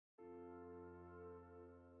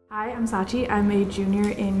Hi, I'm Shachi. I'm a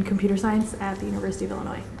junior in computer science at the University of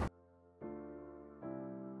Illinois.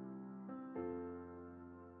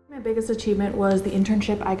 My biggest achievement was the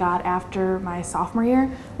internship I got after my sophomore year,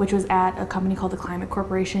 which was at a company called the Climate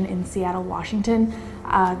Corporation in Seattle, Washington.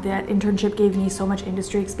 That internship gave me so much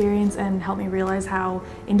industry experience and helped me realize how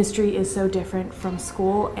industry is so different from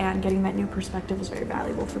school, and getting that new perspective was very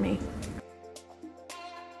valuable for me.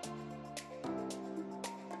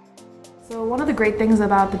 So one of the great things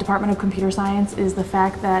about the Department of Computer Science is the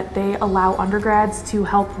fact that they allow undergrads to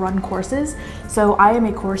help run courses. So I am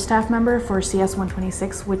a course staff member for CS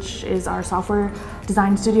 126, which is our software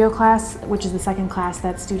design studio class, which is the second class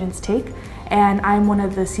that students take. And I'm one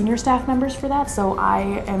of the senior staff members for that, so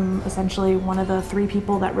I am essentially one of the 3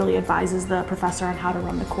 people that really advises the professor on how to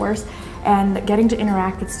run the course. And getting to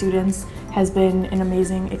interact with students has been an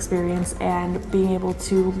amazing experience, and being able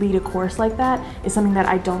to lead a course like that is something that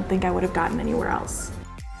I don't think I would have gotten anywhere else.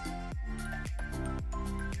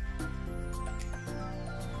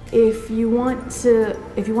 If you want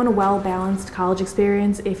a well-balanced college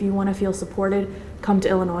experience, if you want to feel supported, come to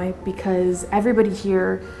Illinois, because everybody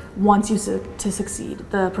here wants you to succeed.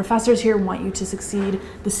 The professors here want you to succeed.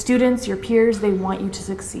 The students, your peers, they want you to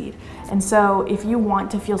succeed. And so if you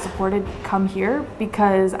want to feel supported, come here,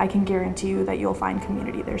 because I can guarantee you that you'll find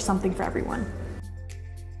community. There's something for everyone.